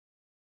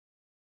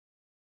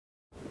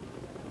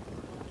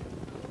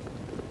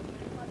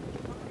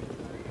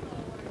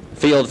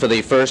Field for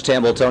the first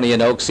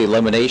Hambletonian Oaks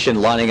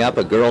elimination. Lining up,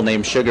 a girl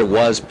named Sugar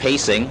was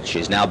pacing.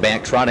 She's now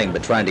back trotting,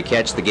 but trying to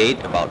catch the gate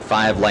about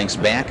 5 lengths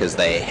back as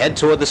they head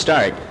toward the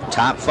start.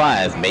 Top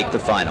 5 make the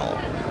final.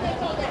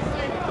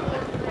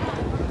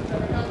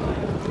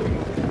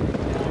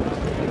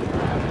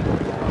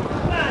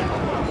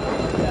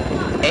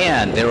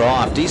 And they're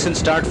off. Decent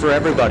start for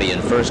everybody.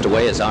 And first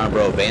away is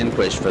Arbro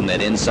vanquished from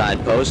that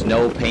inside post.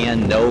 No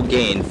pan, no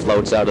gain.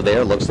 Floats out of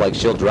there. Looks like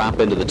she'll drop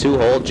into the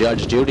 2-hole.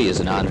 Judge Judy is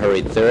an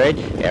unhurried third.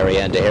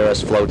 Ariane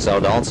DeHarris floats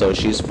out also.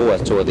 She's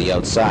 4th toward the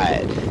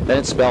outside. Then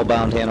it's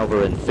Spellbound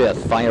Hanover in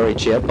 5th. Fiery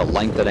Chip, a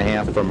length and a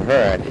half from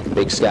her.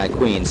 Big Sky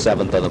Queen,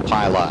 7th on the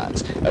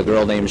pylons. A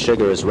girl named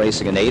Sugar is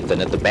racing in 8th.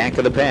 And at the back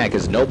of the pack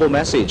is Noble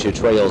Message, who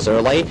trails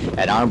early.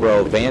 And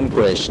Arbro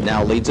vanquished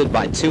now leads it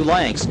by 2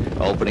 lengths.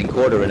 Opening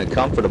quarter in a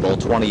comfortable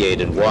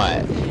 28 and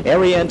wide.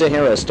 Ariane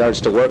DeHarris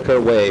starts to work her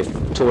way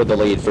toward the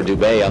lead for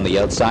Dubé on the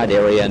outside.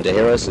 Ariane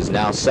DeHarris is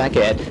now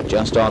 2nd,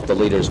 just off the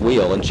leader's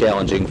wheel and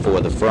challenging for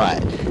the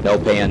front. No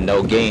pan,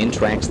 no gain.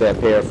 Tracks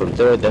that pair from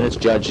 3rd. Then it's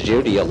Judge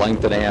Judy, a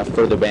length and a half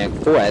further back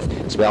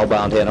 4th.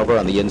 Spellbound Hanover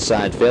on the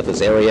inside 5th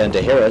as Ariane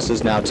DeHarris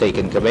has now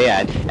taken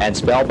command. And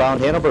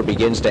Spellbound Hanover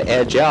begins to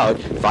edge out.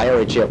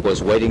 Fiery Chip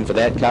was waiting for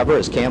that cover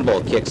as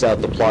Campbell kicks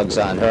out the plugs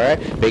on her.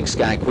 Big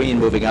Sky Queen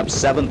moving up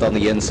 7th on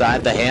the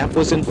inside. The half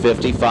was in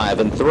 55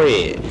 and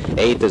 3.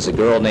 8th is a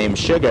girl named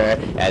Sugar,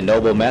 and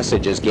Noble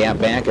Message is gap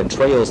back and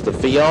trails the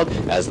field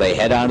as they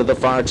head onto the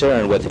far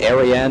turn with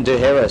Ariane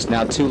DeHarris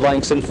now 2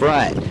 lengths in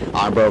front.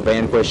 Arbro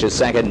vanquished is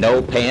 2nd.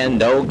 No pan,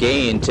 no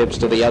gain. Tips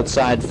to the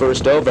outside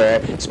first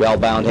over.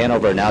 Spellbound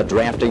Hanover now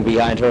drafting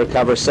behind her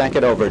cover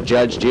 2nd over.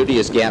 Judge Judy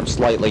is gapped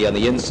slightly on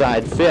the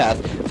inside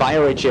 5th.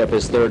 Fiery Chip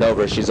is 3rd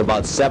over. She's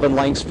about 7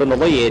 lengths from the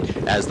lead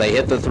as they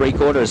hit the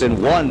 3/4 in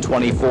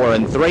 1:24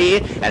 and 3.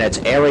 And it's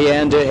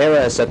Ariane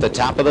DeHarris at the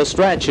top of the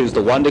stretch who's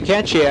the one to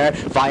catch here.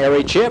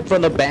 Fiery Chip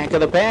from the back of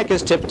the pack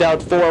is tipped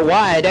out 4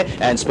 wide,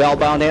 and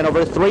Spellbound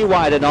Hanover 3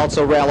 wide and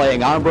also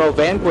rallying. Arbro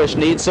vanquished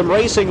needs some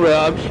racing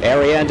room.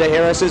 Ariane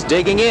DeHarris is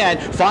digging in.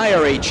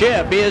 Fiery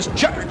Chip is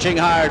charging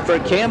hard for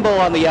Campbell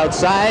on the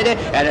outside,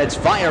 and it's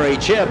Fiery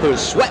Chip who's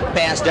swept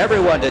past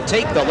everyone to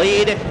take the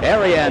lead.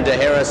 Ariane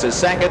DeHarris is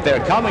 2nd.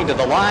 They're coming to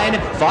the line.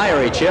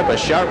 Fiery Chip, a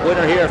sharp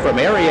winner here from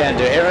Ariane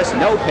DeHarris.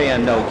 No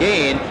pan, no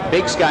gain.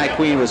 Big Sky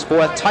Queen was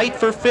 4th, tight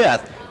for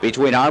 5th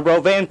between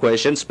Arbro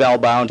vanquished and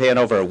Spellbound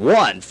Hanover.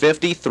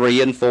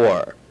 1:53 and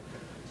 4.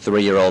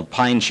 3-year-old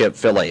Pine Chip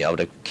filly out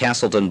of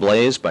Castleton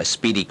Blaze by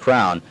Speedy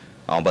Crown,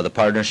 owned by the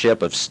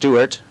partnership of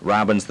Stewart,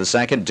 Robbins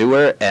II,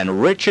 Dewar,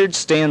 and Richard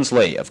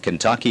Stansley of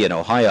Kentucky and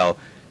Ohio,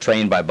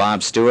 trained by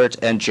Bob Stewart,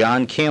 and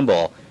John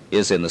Campbell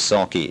is in the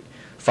sulky.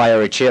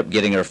 Fiery Chip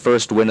getting her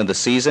first win of the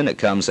season. It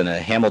comes in a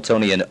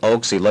Hambletonian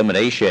Oaks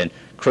elimination,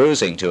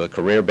 cruising to a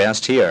career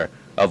best here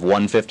of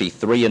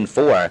 1:53 and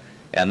 4.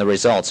 And the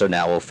results are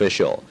now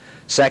official.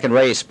 Second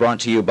race brought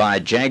to you by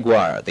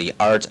Jaguar, the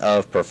art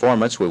of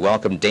performance. We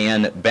welcome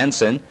Dan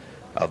Benson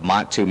of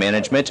Mach 2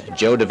 Management.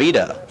 Joe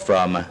DeVita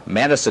from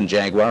Madison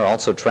Jaguar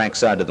also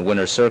trackside in the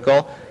winner's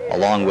circle,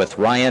 along with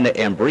Ryan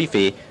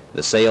Ambrifi,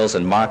 the sales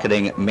and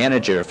marketing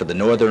manager for the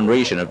northern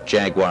region of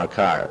Jaguar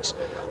Cars.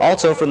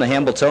 Also from the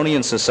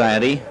Hambletonian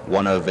Society,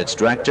 one of its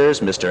directors,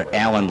 Mr.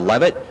 Alan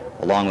Levitt,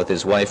 along with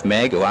his wife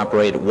Meg, who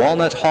operate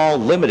Walnut Hall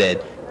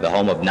Limited, the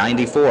home of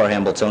 '94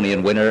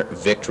 Hambletonian winner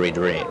Victory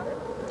Dream.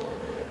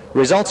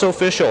 Results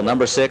official.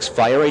 Number 6,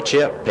 Fiery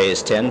Chip,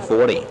 pays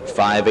 $10.40,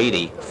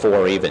 $5.80,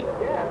 4 even.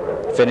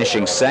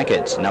 Finishing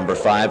 2nd, number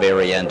 5,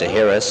 Ariane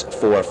DeHarris,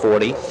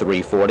 $4.40,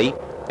 $3.40.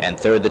 And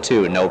 3rd, the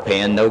 2, No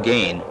Pan, No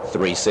Gain,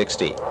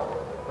 $3.60.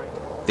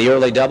 The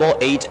early double,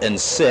 8 and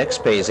 6,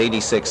 pays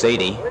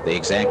 $86.80. The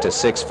exacta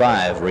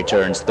 6-5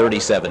 returns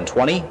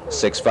 $37.20.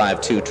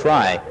 6-5-2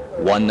 try,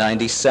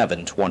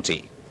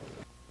 $197.20.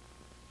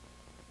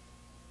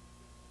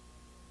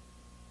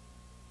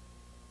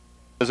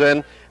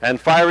 In,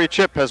 and Fiery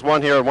Chip has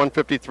won here at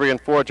 1:53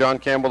 and 4. John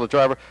Campbell, the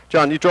driver.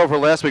 John, you drove her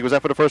last week. Was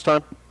that for the first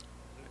time?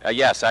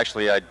 Yes,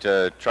 actually, I'd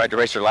tried to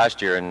race her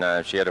last year,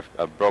 and she had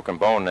a broken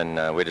bone,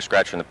 and we had a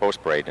scratch in the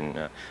post parade.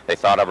 And they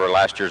thought of her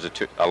last year as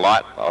a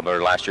lot of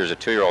her last year as a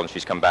 2-year-old, and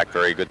she's come back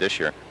very good this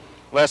year.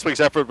 Last week's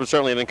effort was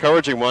certainly an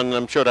encouraging one, and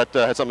I'm sure that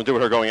had something to do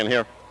with her going in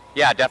here.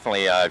 Yeah,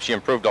 definitely. She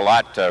improved a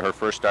lot her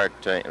first start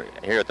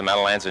here at the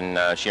Meadowlands, and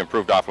she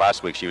improved off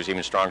last week. She was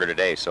even stronger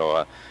today,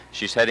 so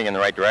she's heading in the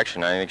right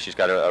direction. I think she's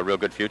got a real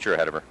good future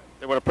ahead of her.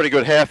 They went a pretty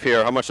good half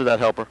here. How much did that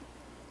help her?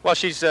 Well,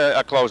 she's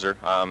a closer.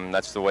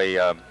 That's the way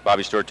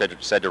Bobby Stewart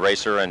said to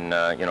race her, and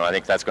I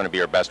think that's going to be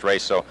her best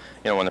race. So,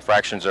 when the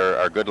fractions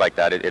are good like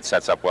that, it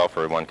sets up well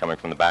for everyone coming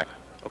from the back.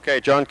 Okay,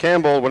 John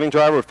Campbell, winning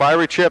driver with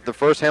Fiery Chip, the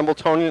first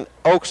Hambletonian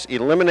Oaks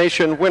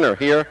elimination winner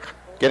here,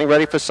 getting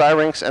ready for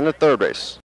Syrinx and the 3rd race.